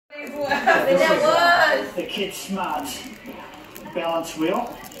The Kid Smart balance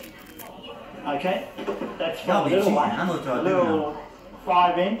wheel. Okay, that's for the little one. A little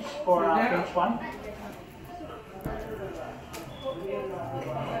 5-inch, 4.5-inch one.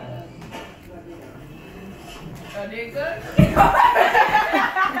 I did good.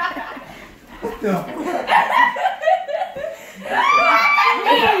 Go.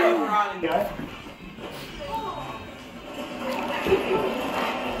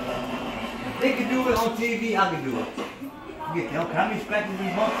 They can do it on TV, I can do it. Get how many scratches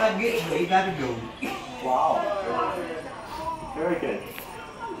these bumps I get, but you gotta do. Wow. Very good.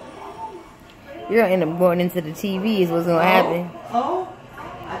 You're gonna end up going into the TV is what's gonna happen. Oh,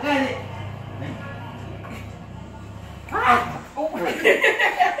 I got it.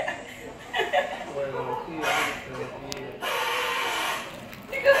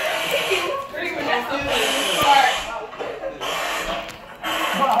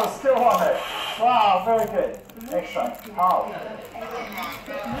 Wow, still on it. Wow, very good. Excellent. Oh.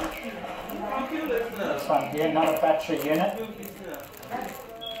 This one here, another battery unit.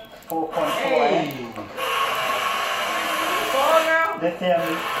 4.4 lithium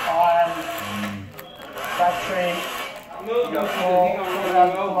ion battery. You got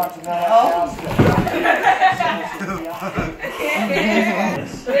 400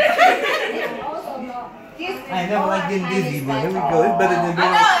 I ain't never like getting dizzy, but here we go. It's better than doing. I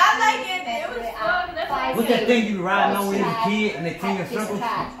like it. It was fun. What's that thing you riding on when you was a kid and they take in circles?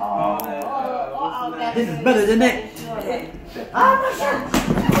 This is better than that. Ah, my shirt.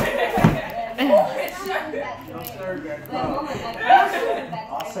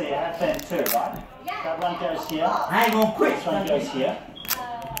 I see you have them too, right? That one goes here. I ain't gonna quit. This one goes here.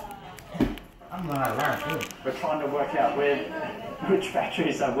 I'm gonna ride too. We're trying to work out which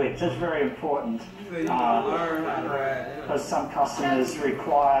batteries are which. It's very important because some customers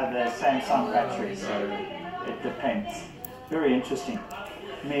require the Samsung battery, so it depends. Very interesting.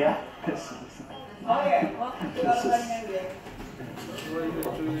 Mia, this is.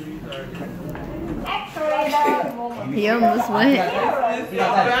 He almost went.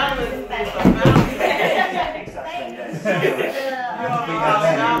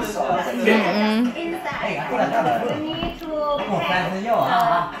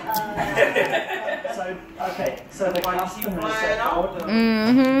 So the customers that order,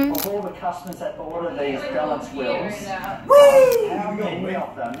 of all the customers that order these balance wheels, how many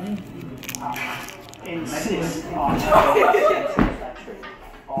of them insist on having a battery?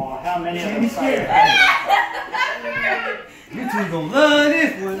 Or how many of them say You two gonna love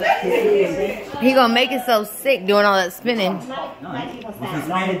this one. He gonna make it so sick doing all that spinning.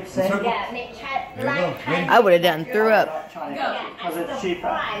 I would have done threw up. because it's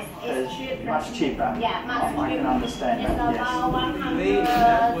cheaper. It's much cheaper. Yeah, much cheaper. I can understand It's that, about 100.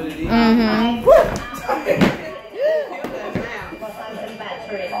 That's what it is.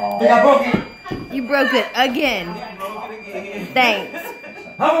 I broke it. You broke it again. Thanks.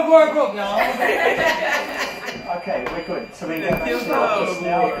 Hoverboard broke, y'all. Okay, we're good. So we go back to the office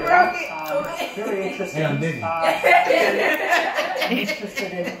now. Very interesting.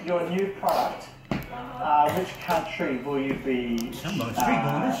 Interested in your new product. Which country will you be? I'm on the street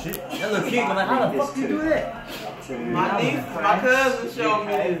doing this shit. That little kid going like, how the fuck you do that? My niece, my cousin showed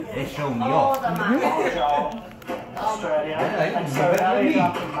me this. They showed me off. Australia. And so how are you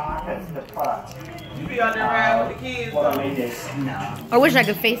going to market the product? You be out there riding with the kids. What I mean is, I wish I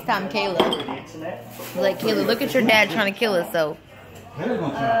could FaceTime Kayla. through the internet. Like, Kayla, look at your dad trying to kill us, so. Kayla's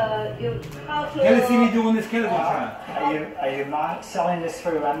gonna try. Kayla see me doing this, Kayla's gonna try. Are you selling this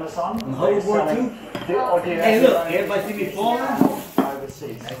through Amazon? And hoverboard too? Or do you Hey, look, everybody see me falling?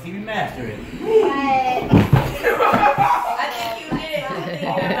 overseas? They see me master it. I think you did.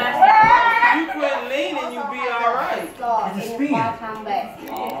 You quit leaning, you be alright. It's a spin.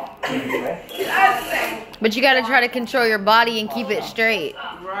 But you gotta try to control your body and keep it straight.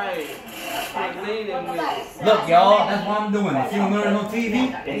 Right. Quit leaning with it. Look, y'all, that's what I'm doing. If you don't learn on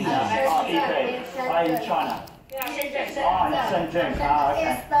TV, eBay. Why in China? Oh, in Shenzhen. Okay.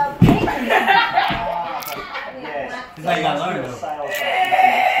 Yes. it's like you gotta learn though. Sales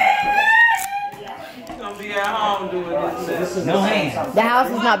You're gonna be at home doing this. is No hands. The house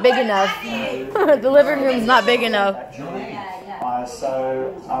is not big enough. The living room's not big enough.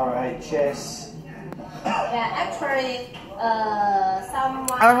 ISO, RHS.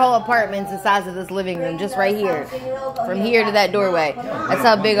 Our whole apartment's the size of this living room, just right here. From here to that doorway. That's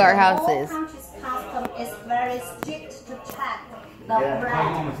how big our house is. Custom is very strict to check the Yeah.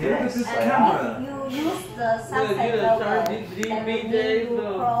 brand. Look at this And camera. if you use the something logo, then you need to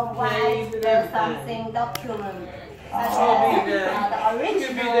provide the something document such as the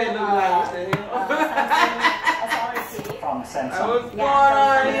original authority. From Samsung. What's going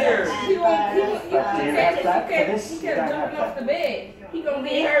on here? But do you have that for this? You don't have that. He gonna We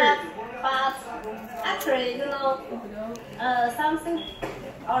get have, hurt. but actually, you know, something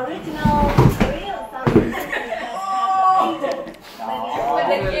original, real something. But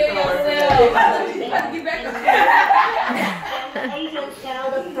they kill yourself. Get back up. Asians sell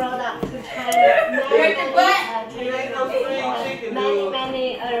the product to China. Break the butt.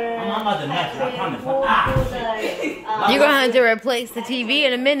 Many I'm about to mess it, I promise. You're gonna have to replace the TV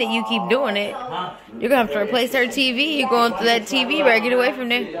in a minute. You keep doing it. You're gonna have to replace her TV. You're going through that TV. Better get away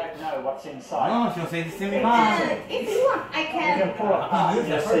from You there. don't know what's inside. No, she'll say the same mine. If you want, I You can. can pull it apart and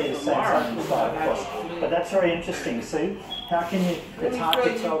you'll see the Samsung inside, of course. But that's very interesting. See, how can you? It's hard to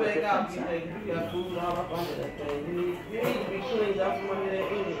tell the difference. Huh? You got food all up under that thing. You need to be cleaned up from under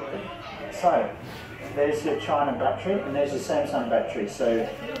that anyway. So, there's your China battery and there's your Samsung battery. So,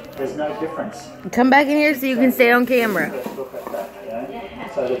 there's no difference. Come back in here so you can stay on camera. Let's look at that. Yeah?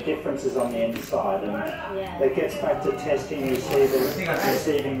 So the difference is on the inside, and it gets back to testing,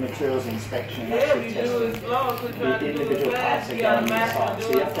 receiving materials inspection, actually testing. The individual parts are going inside. So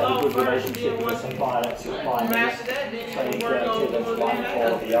you have to have a good relationship with the supplier that's supplying this. So you guarantee that's one or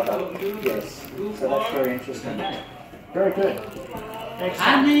the other. Yes. So that's very interesting. Very good. I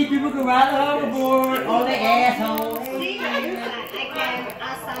Excellent. need people to ride the hoverboard. All the assholes. I can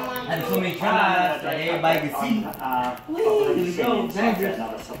ask someone. And so many tries that everybody can see.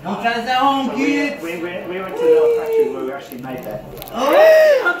 Don't try to say home, kids. We went to the factory where we actually made that.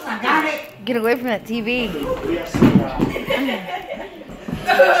 Oh, I got it. Get away from that TV. We actually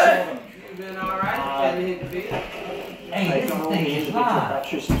Been alright? Hey, they this got all the thing is individual hot.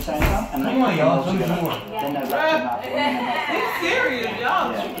 batteries from Samsung and they Come on, put them y'all, all some together. more. Then they wrap them up. And then It's serious, y'all.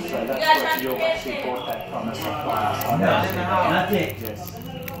 yeah, so that's what you'll actually bought that from a supplier. So That's it. yes.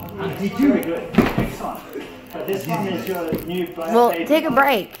 I'll teach Very you. good. Excellent. But this one is your new Well, take a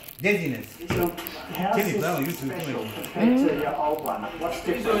break. Dizziness. So how's Timmy's this on YouTube, special too. compared to your old one? What's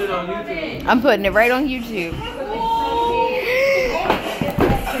You do different? it on YouTube. I'm putting it right on YouTube.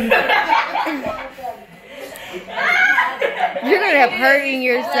 You're gonna end up hurting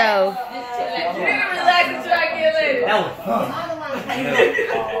yourself. Relax and try to get later. That was fun. Other one can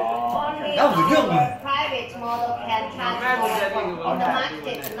only That was a good one. private model can transfer on the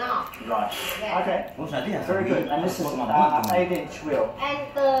market now. Right. Okay. What's that? Yeah. Very good. And this is 8-inch wheel. And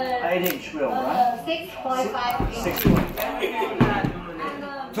the 8-inch wheel, right? 6.5 inch. 6. And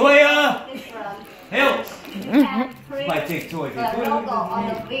Toya! different. Help! Can print Might take Toya. the logo on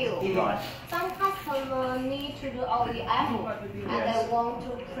the wheel. Right. Some customers need to do OEM and they want to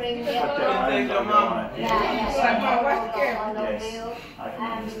print Put their their logo. own logo on it. Yeah, on the Yes. wheel. I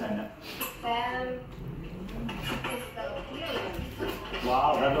can understand that. Then it's the appearance. Wow,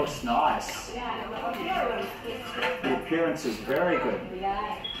 that looks nice. Yeah, the appearance is The appearance is very good.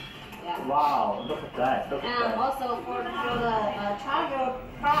 yeah. Wow, look at that. Look at And that. also for the charger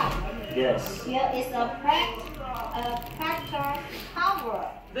plug, Yes. here is a protector cover.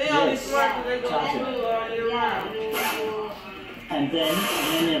 They only Yes. smart because they go Charge it. to school all year Yeah, round. And then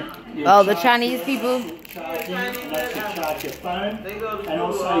you Oh, the charge- Chinese people? Charging, and that's to charge your phone. They go to school And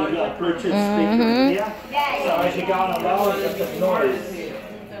also all you've year got Bluetooth speaker Mhm. in here. Yeah, So yeah. as you go on a road, it's the noise.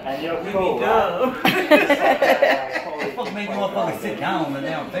 And you're cool, right? Dumb. Fuck make motherfuckers sit down on the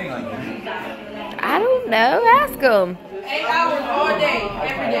damn thing like that. I don't know. Ask them. 8 hours all day,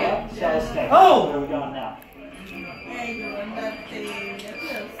 every day. So let's go. Oh! Where are we going now?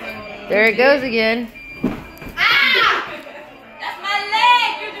 There it goes again. Ah! That's my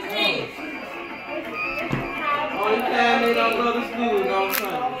leg, you just need. Only time they don't go to school is on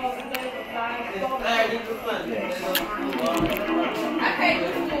Sunday. It's Saturday to Sunday. I can't do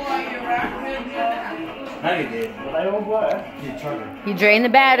school all year round. Now you did. Well, they all work. Get charger. He drained the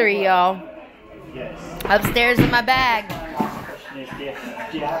battery, y'all. Yes. Upstairs in my bag. Last question is,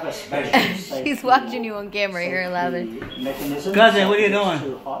 do you have a special safety She's watching you on camera here, 11. mechanism? Cousin, what are you If it's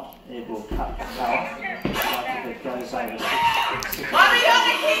doing? Too hot, it will cut the power. Like if it goes over 6. Mommy, y'all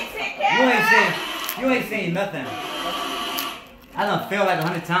can keep sick You ain't saying nothing. I done failed like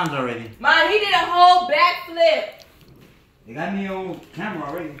 100 times already. Mom, he did a whole backflip. They got me on camera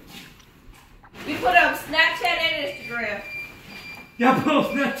already. We put up Snapchat and Instagram. Y'all put on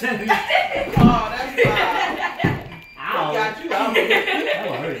Snapchat. Oh, that's fine. Ow. Got you out. That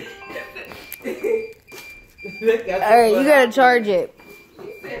will hurt. Alright, you gotta charge it.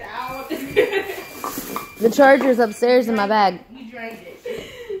 The charger's upstairs in my bag. You drank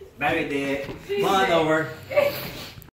it. Baby dead. Fun over.